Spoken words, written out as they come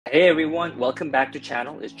Hey everyone, welcome back to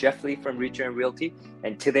channel. It's Jeff Lee from Return Realty,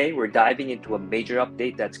 and today we're diving into a major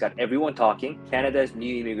update that's got everyone talking: Canada's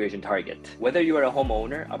new immigration target. Whether you are a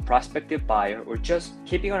homeowner, a prospective buyer, or just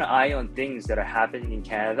keeping an eye on things that are happening in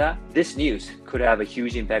Canada, this news could have a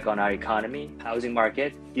huge impact on our economy, housing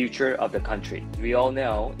market, future of the country. We all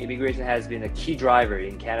know immigration has been a key driver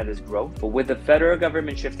in Canada's growth, but with the federal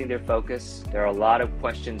government shifting their focus, there are a lot of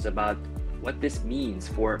questions about what this means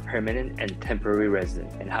for permanent and temporary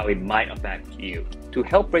residents and how it might affect you. To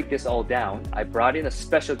help break this all down, I brought in a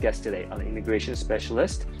special guest today, an immigration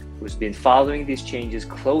specialist who's been following these changes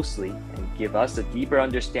closely and give us a deeper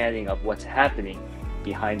understanding of what's happening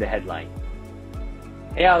behind the headline.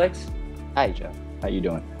 Hey Alex. Hi Jeff, how you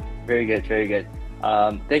doing? Very good, very good.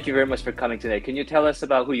 Thank you very much for coming today. Can you tell us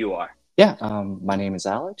about who you are? Yeah, my name is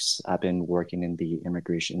Alex. I've been working in the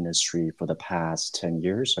immigration industry for the past 10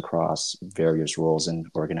 years across various roles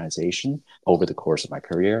in organization. Over the course of my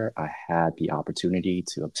career, I had the opportunity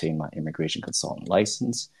to obtain my immigration consultant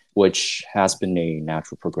license, which has been a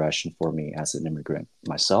natural progression for me as an immigrant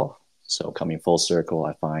myself. So coming full circle,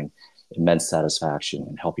 I find immense satisfaction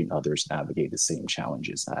in helping others navigate the same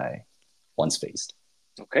challenges I once faced.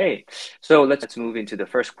 Okay, so let's move into the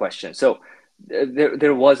first question. So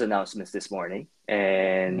there was announcements this morning,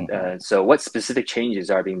 and so what specific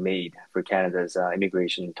changes are being made for Canada's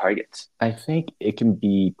immigration targets? I think it can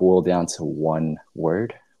be boiled down to one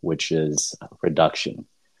word, which is reduction.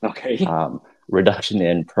 Okay. Reduction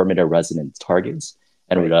in permanent resident targets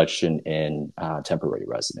and reduction in temporary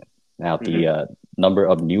resident. Now, the number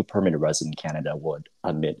of new permanent residents in Canada would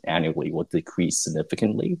admit annually will decrease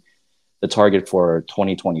significantly. The target for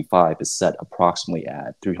 2025 is set approximately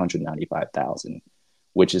at 395,000,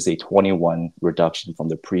 which is a 21 reduction from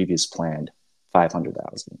the previous planned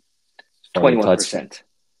 500,000. 21%.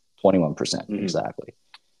 21%, exactly.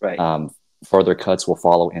 Right. Further cuts will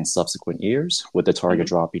follow in subsequent years, with the target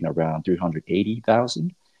dropping around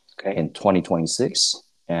 380,000 in 2026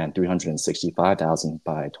 and 365,000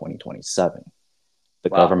 by 2027. The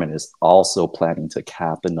government is also planning to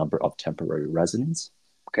cap the number of temporary residents,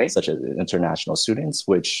 such as international students,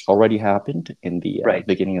 which already happened in the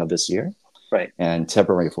beginning of this year, and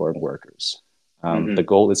temporary foreign workers. The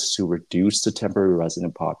goal is to reduce the temporary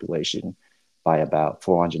resident population by about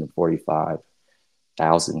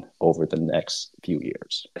 445,000 over the next few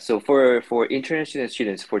years. So for international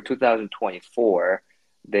students for 2024,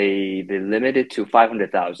 they limited to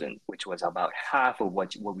 500,000, which was about half of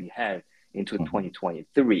what we had into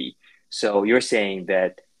 2023. So you're saying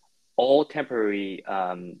that all temporary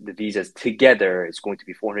the visas together is going to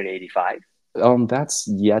be 485? That's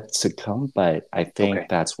yet to come, but I think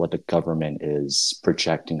that's what the government is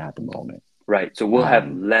projecting at the moment. Right. So we'll have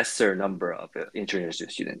lesser number of international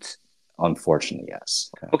students. Unfortunately, yes.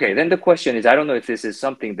 Okay. Then the question is, I don't know if this is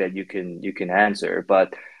something that you can answer,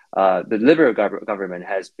 but the Liberal government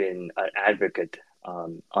has been an advocate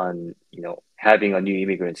on having a new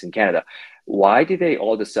immigrants in Canada. Why did they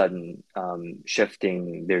all of a sudden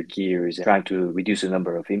shifting their gears and trying to reduce the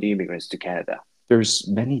number of immigrants to Canada? There's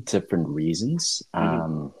many different reasons,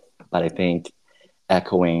 but I think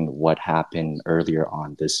echoing what happened earlier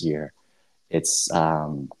on this year, it's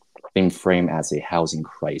been framed as a housing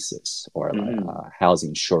crisis or a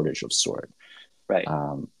housing shortage of sort. Right.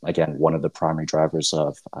 Again, one of the primary drivers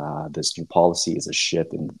of this new policy is a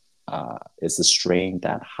shift in is the strain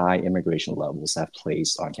that high immigration levels have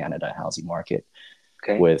placed on Canada housing market.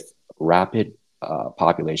 With rapid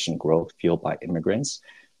population growth fueled by immigrants,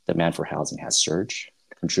 demand for housing has surged,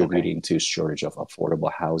 contributing to shortage of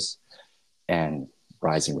affordable house and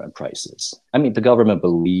rising rent prices. I mean, the government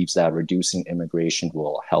believes that reducing immigration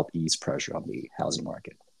will help ease pressure on the housing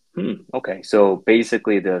market. Okay, so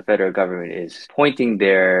basically the federal government is pointing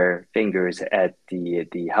their fingers at the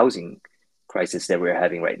housing crisis that we're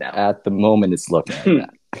having right now. At the moment, it's looking like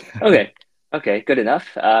that. Okay, good enough.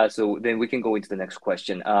 So then we can go into the next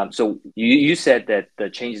question. So you said that the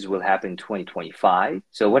changes will happen in 2025.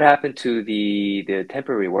 So what happened to the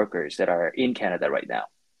temporary workers that are in Canada right now?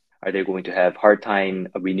 Are they going to have hard time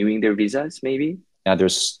renewing their visas, maybe? Now,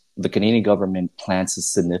 the Canadian government plans to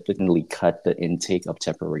significantly cut the intake of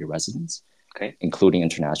temporary residents, including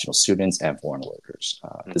international students and foreign workers.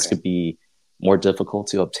 This could be more difficult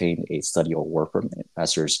to obtain a study or work permit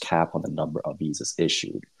as there's cap on the number of visas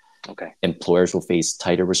issued. Employers will face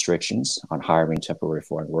tighter restrictions on hiring temporary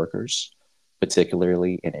foreign workers,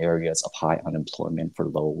 particularly in areas of high unemployment for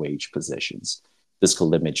low-wage positions. This could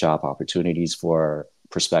limit job opportunities for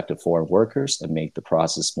prospective foreign workers and make the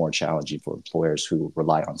process more challenging for employers who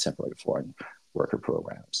rely on temporary foreign worker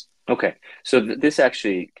programs. Okay, so this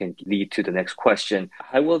actually can lead to the next question.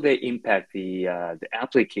 How will they impact the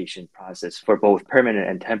application process for both permanent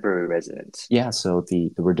and temporary residents? Yeah, so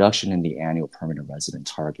the reduction in the annual permanent resident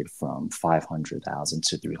target from 500,000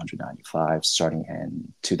 to 395 starting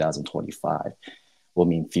in 2025 will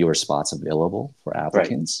mean fewer spots available for Right.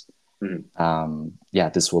 applicants. Mm-hmm. Yeah,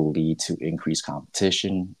 this will lead to increased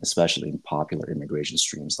competition, especially in popular immigration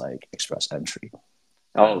streams like express entry.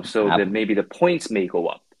 Oh, so App then maybe the points may go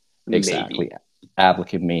up. Maybe. exactly.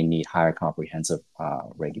 Applicant may need higher comprehensive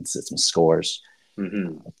ranking system scores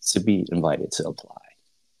Mm-hmm. to be invited to apply.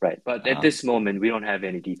 Right. But at this moment, we don't have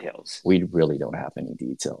any details. We really don't have any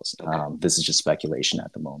details. Okay. This is just speculation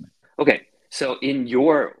at the moment. Okay. So, in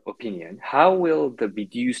your opinion, how will the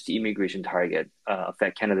reduced immigration target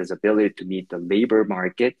affect Canada's ability to meet the labor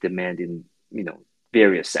market demand in,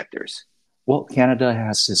 various sectors? Well, Canada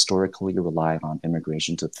has historically relied on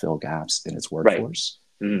immigration to fill gaps in its Right. workforce,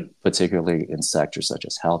 Mm. particularly in sectors such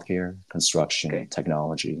as healthcare, construction, Okay.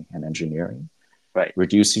 technology, and engineering. Right.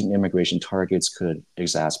 Reducing immigration targets could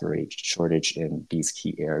exacerbate shortage in these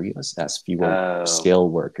key areas as fewer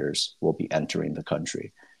skilled workers will be entering the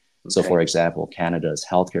country. So, for example, Canada's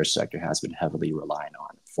healthcare sector has been heavily relying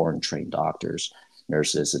on foreign trained doctors,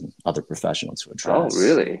 nurses, and other professionals to address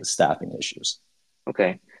really? staffing issues.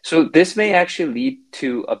 Okay. So this may actually lead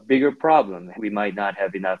to a bigger problem. We might not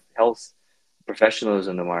have enough health professionals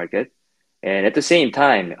in the market. And at the same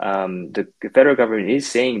time, the federal government is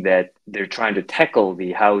saying that they're trying to tackle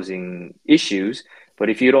the housing issues. But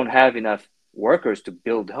if you don't have enough workers to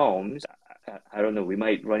build homes, I don't know, we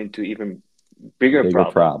might run into even bigger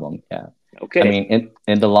problem. Yeah. Okay. I mean,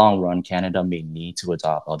 in the long run, Canada may need to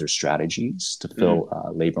adopt other strategies to fill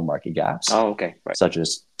labor market gaps. Oh, okay. Right. Such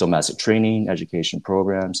as domestic training, education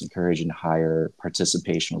programs, encouraging higher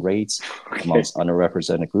participation rates amongst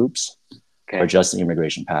underrepresented groups, or adjusting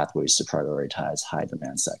immigration pathways to prioritize high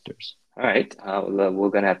demand sectors. All right. We're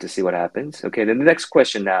going to have to see what happens. Okay. Then the next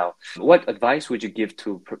question now, what advice would you give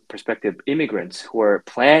to prospective immigrants who are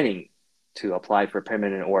planning to apply for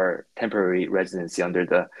permanent or temporary residency under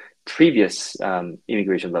the previous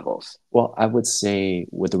immigration levels? Well, I would say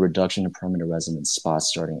with the reduction in permanent residence spots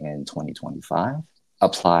starting in 2025,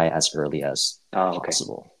 apply as early as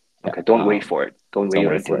possible. Okay. Yeah. Don't wait for it. Don't wait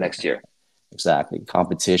until next year. Exactly.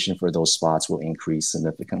 Competition for those spots will increase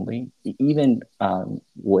significantly, even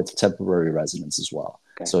with temporary residents as well.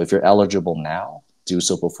 Okay. So if you're eligible now, do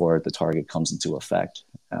so before the target comes into effect.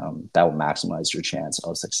 That will maximize your chance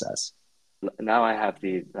of success. Now I have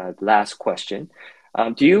the last question.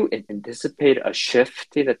 Do you anticipate a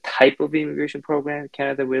shift in the type of immigration program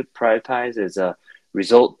Canada will prioritize as a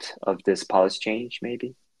result of this policy change,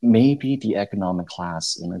 maybe? Maybe the economic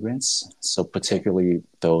class immigrants, so particularly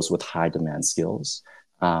those with high demand skills.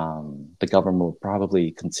 The government will probably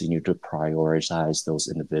continue to prioritize those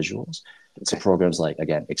individuals. So programs like,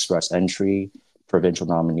 again, express entry, provincial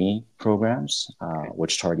nominee programs,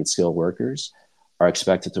 which target skilled workers, are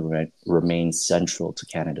expected to remain central to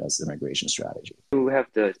Canada's immigration strategy. Do you have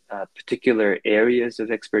the particular areas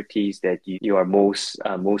of expertise that you are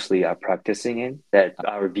mostly practicing in that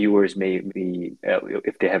our viewers may be,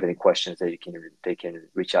 if they have any questions that they can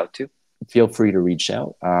reach out to? Feel free to reach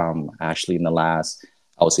out. Actually, in the last,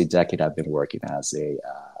 I would say, decade, I've been working as a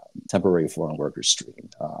temporary foreign worker stream,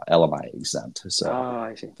 LMI exempt. So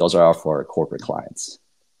I see. Those are for corporate clients.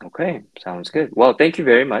 Okay, sounds good. Well, thank you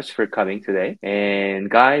very much for coming today. And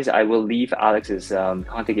guys, I will leave Alex's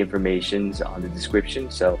contact information on the description.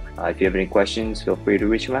 So if you have any questions, feel free to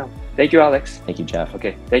reach him out. Thank you, Alex. Thank you, Jeff.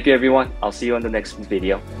 Okay, thank you, everyone. I'll see you on the next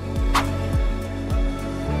video.